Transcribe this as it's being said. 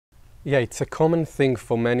Yeah, it's a common thing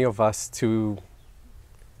for many of us to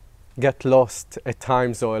get lost at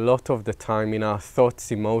times, or a lot of the time, in our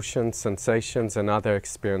thoughts, emotions, sensations, and other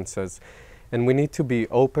experiences. And we need to be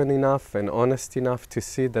open enough and honest enough to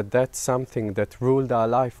see that that's something that ruled our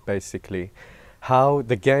life, basically. How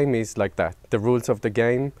the game is like that. The rules of the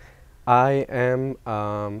game. I am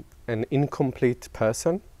an incomplete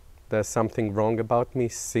person. There's something wrong about me,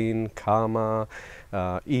 sin, karma,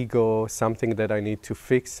 ego, something that I need to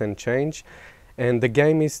fix and change. And the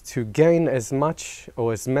game is to gain as much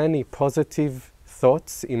or as many positive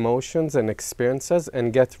thoughts, emotions, and experiences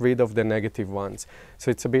and get rid of the negative ones. So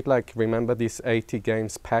it's a bit like, remember these 80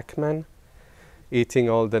 games Pac-Man? Eating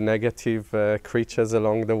all the negative creatures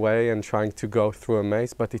along the way and trying to go through a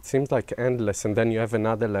maze, but it seems like endless, and then you have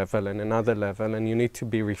another level and another level, and you need to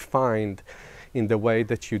be refined in the way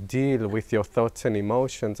that you deal with your thoughts and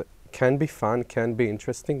emotions. Can be fun, can be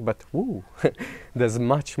interesting, but woo, there's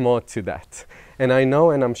much more to that. And I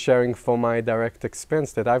know, and I'm sharing from my direct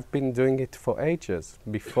experience, that I've been doing it for ages.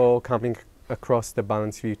 Before coming across the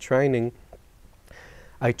Balanced View training,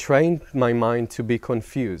 I trained my mind to be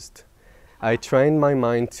confused. I trained my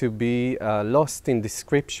mind to be lost in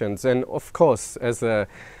descriptions. And of course, as a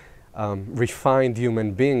refined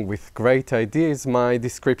human being with great ideas, my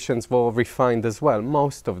descriptions were refined as well,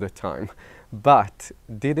 most of the time. But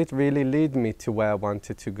did it really lead me to where I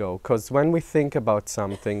wanted to go? Because when we think about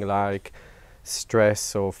something like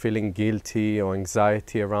stress or feeling guilty or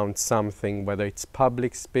anxiety around something, whether it's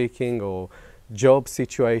public speaking or job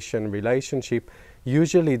situation, relationship,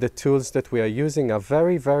 usually the tools that we are using are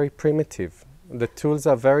very, very primitive. The tools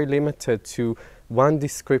are very limited to one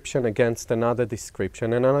description against another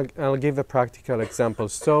description. And I'll give a practical example.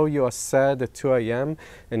 So you are sad at 2 a.m.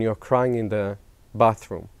 and you're crying in the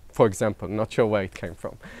bathroom, for example, not sure where it came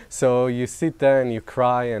from. So you sit there and you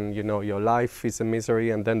cry, and you know your life is a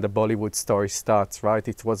misery, and then the Bollywood story starts, right?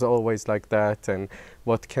 It was always like that, and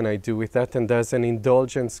what can I do with that? And there's an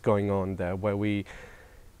indulgence going on there where we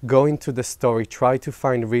go into the story, try to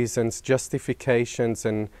find reasons, justifications,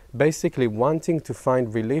 and basically wanting to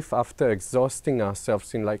find relief after exhausting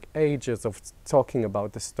ourselves in like ages of talking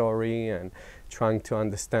about the story and trying to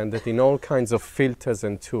understand it in all kinds of filters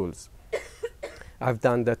and tools. I've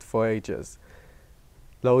done that for ages.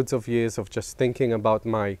 Loads of years of just thinking about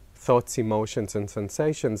my thoughts, emotions, and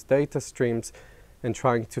sensations, data streams, and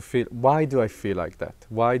trying to feel, why do I feel like that?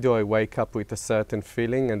 Why do I wake up with a certain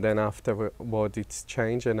feeling and then afterward it's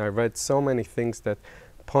changed? And I read so many things that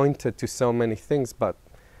pointed to so many things, but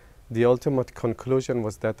the ultimate conclusion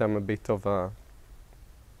was that I'm a bit of a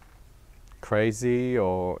crazy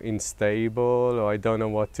or unstable, or I don't know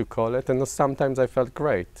what to call it. And sometimes I felt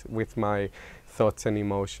great with my thoughts and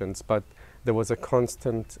emotions, but there was a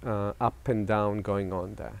constant up and down going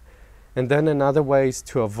on there. And then another way is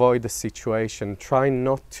to avoid the situation. Try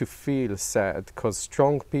not to feel sad, because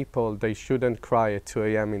strong people, they shouldn't cry at 2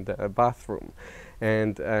 a.m. in the bathroom.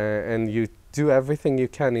 And you do everything you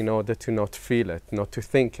can in order to not feel it, not to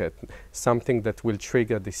think it, something that will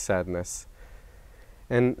trigger this sadness.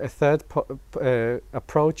 And a third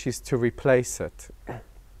approach is to replace it.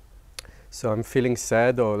 So I'm feeling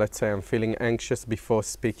sad, or let's say I'm feeling anxious before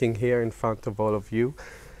speaking here in front of all of you.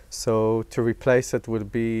 So to replace it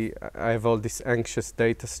would be, I have all these anxious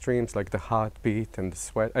data streams like the heartbeat and the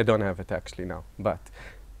sweat. I don't have it actually now, but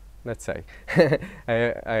let's say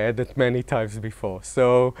I had it many times before.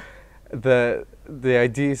 So the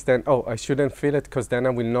idea is then, oh, I shouldn't feel it, because then I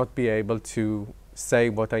will not be able to say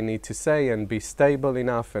what I need to say and be stable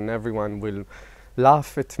enough, and everyone will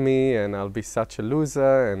laugh at me and I'll be such a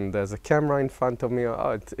loser, and there's a camera in front of me.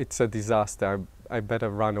 Oh, it's a disaster. I better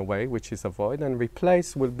run away, which is avoid. And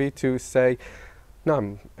replace will be to say, no,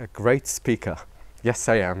 I'm a great speaker. Yes,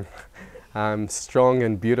 I am. I'm strong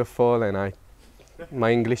and beautiful, and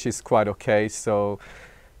my English is quite okay. So,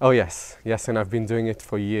 oh yes, and I've been doing it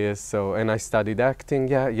for years. So, and I studied acting.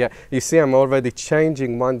 Yeah. You see, I'm already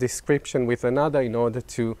changing one description with another in order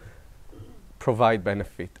to provide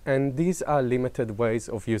benefit. And these are limited ways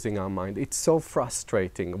of using our mind. It's so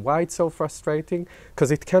frustrating. Why it's so frustrating?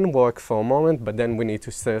 Because it can work for a moment, but then we need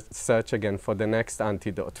to search again for the next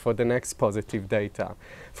antidote, for the next positive data,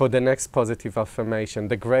 for the next positive affirmation,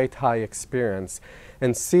 the great high experience,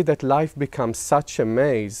 and see that life becomes such a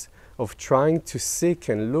maze of trying to seek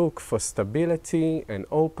and look for stability and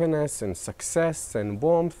openness and success and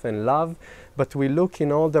warmth and love, but we look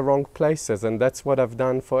in all the wrong places, and that's what I've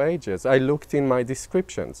done for ages. I looked in my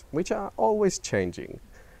descriptions, which are always changing.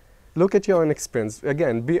 Look at your own experience.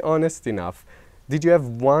 Again, be honest enough. Did you have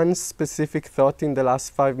one specific thought in the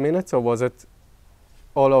last 5 minutes, or was it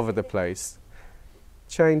all over the place?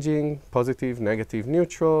 changing, positive, negative,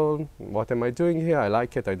 neutral. What am I doing here? I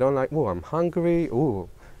like it, I don't like, oh, I'm hungry, oh,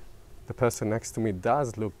 the person next to me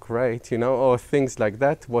does look great, you know, or things like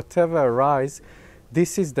that. Whatever arise,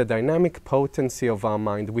 this is the dynamic potency of our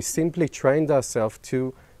mind. We simply trained ourselves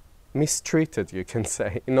to mistreat it, you can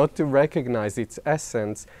say, not to recognize its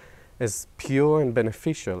essence as pure and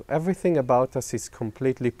beneficial. Everything about us is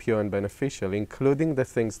completely pure and beneficial, including the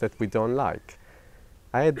things that we don't like.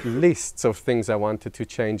 I had lists of things I wanted to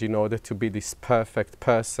change in order to be this perfect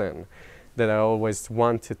person that I always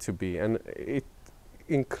wanted to be. And it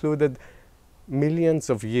included millions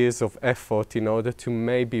of years of effort in order to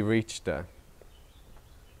maybe reach there.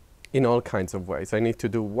 In all kinds of ways. I need to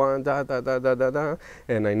do one,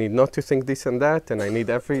 and I need not to think this and that, and I need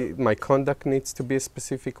my conduct needs to be a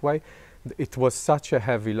specific way. It was such a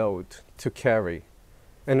heavy load to carry.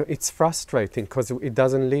 And it's frustrating because it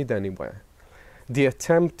doesn't lead anywhere. The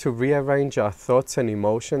attempt to rearrange our thoughts and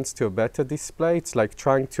emotions to a better display, it's like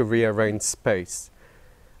trying to rearrange space.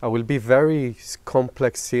 I will be very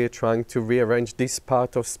complex here, trying to rearrange this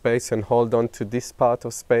part of space and hold on to this part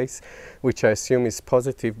of space, which I assume is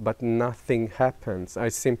positive, but nothing happens. I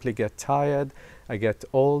simply get tired, I get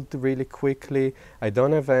old really quickly, I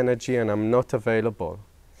don't have energy, and I'm not available.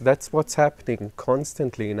 That's what's happening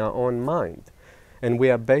constantly in our own mind. And we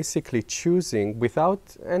are basically choosing,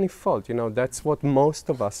 without any fault, you know, that's what most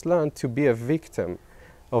of us learn, to be a victim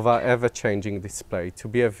of our ever-changing display, to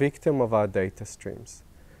be a victim of our data streams.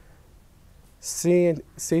 See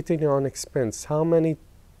it in your own experience. How many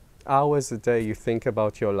hours a day you think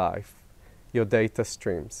about your life, your data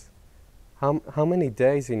streams? How many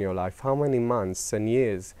days in your life, how many months and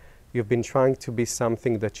years you've been trying to be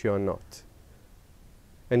something that you're not?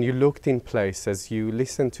 And you looked in places, you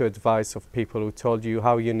listened to advice of people who told you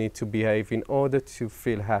how you need to behave in order to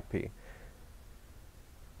feel happy.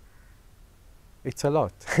 It's a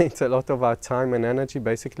lot. It's a lot of our time and energy.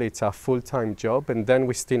 Basically, it's our full-time job, and then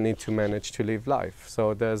we still need to manage to live life.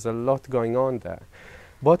 So there's a lot going on there.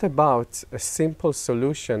 What about a simple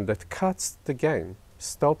solution that cuts the game,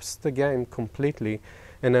 stops the game completely,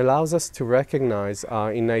 and allows us to recognize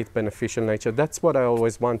our innate beneficial nature? That's what I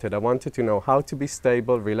always wanted. I wanted to know how to be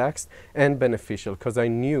stable, relaxed, and beneficial, because I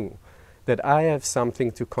knew that I have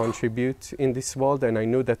something to contribute in this world, and I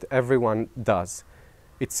knew that everyone does.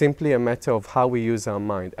 It's simply a matter of how we use our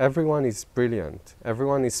mind. Everyone is brilliant.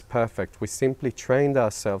 Everyone is perfect. We simply trained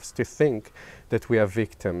ourselves to think that we are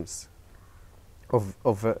victims of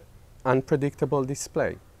an unpredictable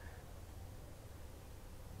display.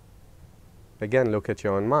 Again, look at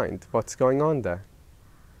your own mind. What's going on there?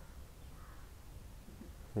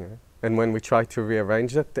 Yeah. And when we try to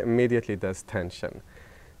rearrange it, immediately there's tension.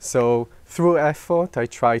 So through effort, I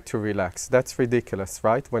try to relax. That's ridiculous,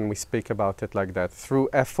 right? When we speak about it like that. Through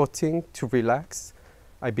efforting to relax,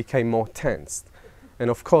 I became more tensed. And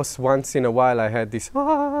of course, once in a while, I had this,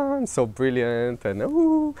 I'm so brilliant, and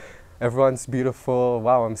ooh, everyone's beautiful,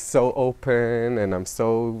 wow, I'm so open,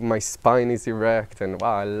 and my spine is erect, and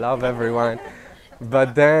wow, I love everyone.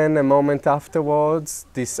 But then a moment afterwards,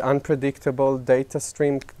 this unpredictable data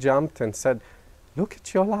stream jumped and said, look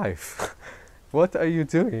at your life. What are you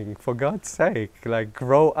doing? For God's sake, like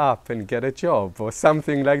grow up and get a job or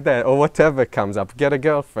something like that, or whatever comes up. Get a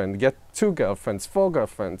girlfriend, get 2 girlfriends, 4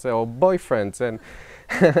 girlfriends, or boyfriends, and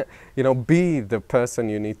you know, be the person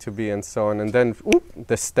you need to be, and so on. And then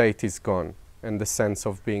the state is gone, and the sense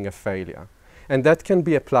of being a failure. And that can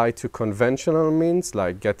be applied to conventional means,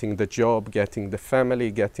 like getting the job, getting the family,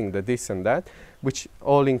 getting the this and that, which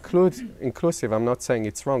all inclusive. I'm not saying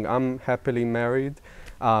it's wrong. I'm happily married.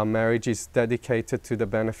 Our marriage is dedicated to the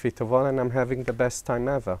benefit of all, and I'm having the best time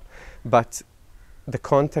ever. But the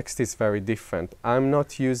context is very different. I'm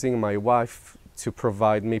not using my wife to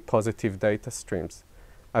provide me positive data streams.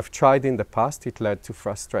 I've tried in the past, it led to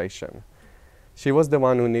frustration. She was the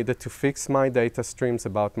one who needed to fix my data streams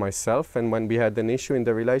about myself, and when we had an issue in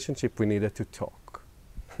the relationship, we needed to talk.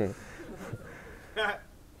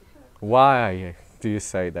 Why do you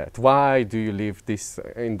say that? Why do you leave this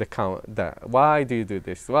in the there? Why do you do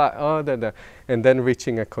this? Why? Oh, and then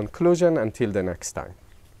reaching a conclusion until the next time.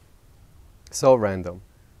 So random,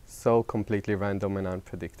 so completely random and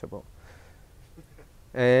unpredictable.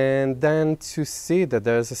 And then to see that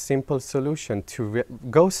there's a simple solution to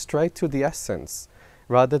go straight to the essence,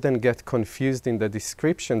 rather than get confused in the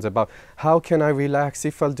descriptions about how can I relax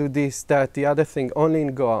if I'll do this, that, the other thing, only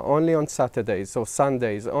in Goa, only on Saturdays or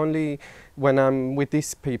Sundays, only when I'm with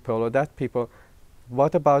these people or that people.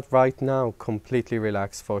 What about right now, completely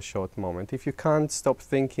relax for a short moment? If you can't stop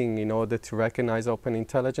thinking in order to recognize open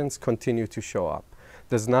intelligence, continue to show up.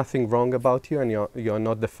 There's nothing wrong about you, and you're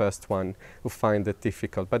not the first one who find it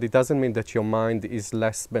difficult. But it doesn't mean that your mind is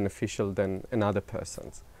less beneficial than another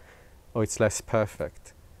person's, or it's less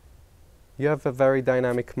perfect. You have a very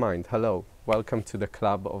dynamic mind. Hello, welcome to the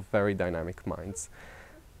club of very dynamic minds.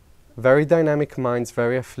 Very dynamic minds,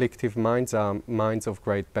 very afflictive minds are minds of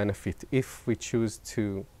great benefit if we choose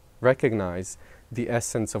to recognize the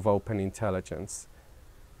essence of open intelligence.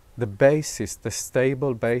 The basis, the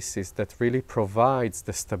stable basis that really provides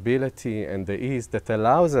the stability and the ease that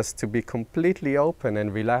allows us to be completely open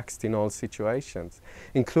and relaxed in all situations,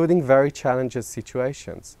 including very challenging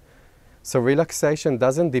situations. So relaxation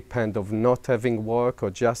doesn't depend on not having work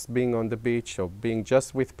or just being on the beach or being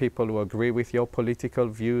just with people who agree with your political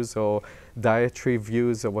views or dietary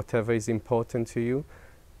views or whatever is important to you.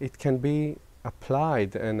 It can be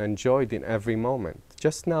applied and enjoyed in every moment.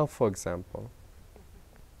 Just now, for example.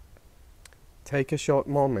 Take a short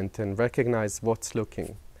moment and recognize what's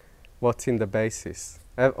looking, what's in the basis.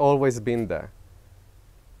 I've always been there.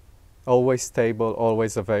 Always stable,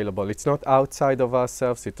 always available. It's not outside of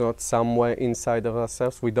ourselves, it's not somewhere inside of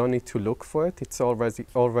ourselves. We don't need to look for it, it's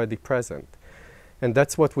already present. And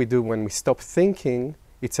that's what we do when we stop thinking.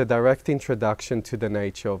 It's a direct introduction to the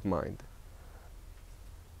nature of mind.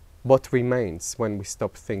 What remains when we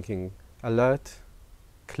stop thinking? Alert,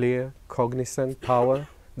 clear, cognizant, power,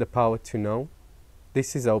 the power to know.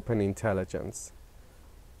 This is open intelligence.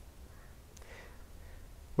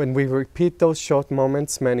 When we repeat those short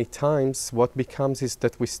moments many times, what becomes is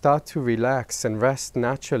that we start to relax and rest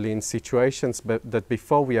naturally in situations that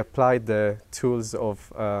before we applied the tools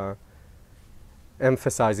of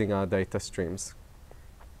emphasizing our data streams.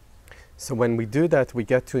 So when we do that, we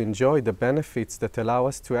get to enjoy the benefits that allow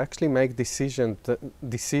us to actually make decisions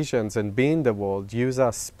and be in the world, use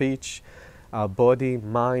our speech, our body,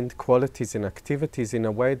 mind, qualities and activities in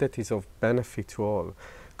a way that is of benefit to all.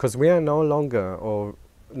 Because we are no longer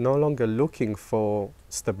looking for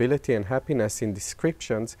stability and happiness in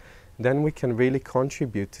descriptions, then we can really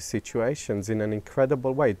contribute to situations in an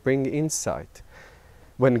incredible way, bring insight.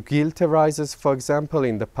 When guilt arises, for example,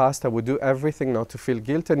 in the past I would do everything not to feel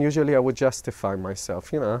guilt, and usually I would justify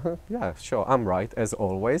myself, yeah, sure, I'm right, as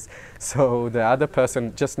always. So the other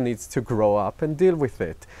person just needs to grow up and deal with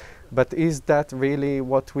it. But is that really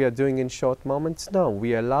what we are doing in short moments? No,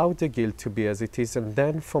 we allow the guilt to be as it is, and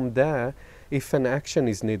then from there, if an action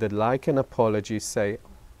is needed, like an apology, say,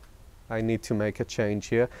 I need to make a change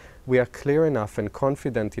here, we are clear enough and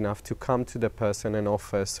confident enough to come to the person and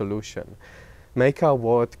offer a solution. Make our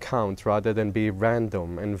word count rather than be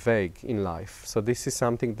random and vague in life. So this is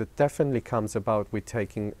something that definitely comes about with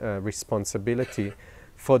taking responsibility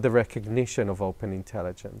for the recognition of open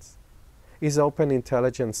intelligence. Is open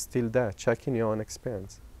intelligence still there? Check in your own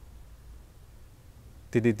experience.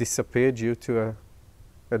 Did it disappear due to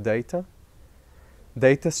a data?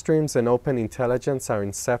 Data streams and open intelligence are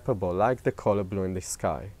inseparable, like the color blue in the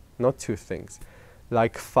sky. Not two things.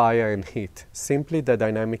 Like fire and heat, simply the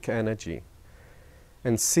dynamic energy.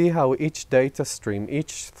 And see how each data stream,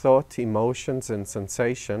 each thought, emotions and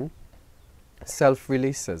sensation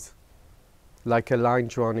self-releases, like a line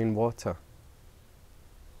drawn in water,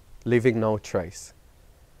 leaving no trace.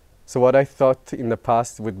 So what I thought in the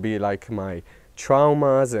past would be like my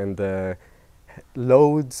traumas and the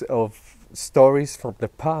loads of stories from the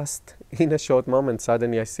past, in a short moment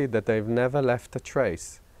suddenly I see that they've never left a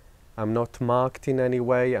trace. I'm not marked in any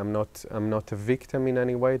way, I'm not a victim in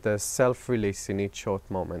any way. There's self-release in each short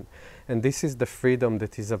moment. And this is the freedom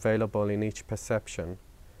that is available in each perception.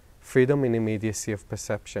 Freedom in immediacy of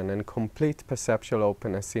perception and complete perceptual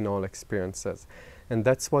openness in all experiences. And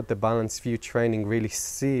that's what the balanced view training really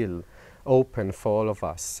seal open for all of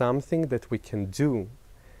us. Something that we can do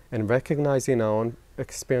and recognize in our own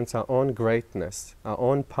experience, our own greatness, our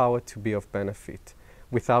own power to be of benefit,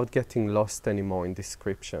 without getting lost anymore in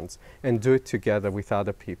descriptions, and do it together with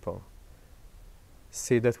other people.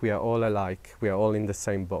 See that we are all alike, we are all in the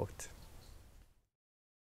same boat.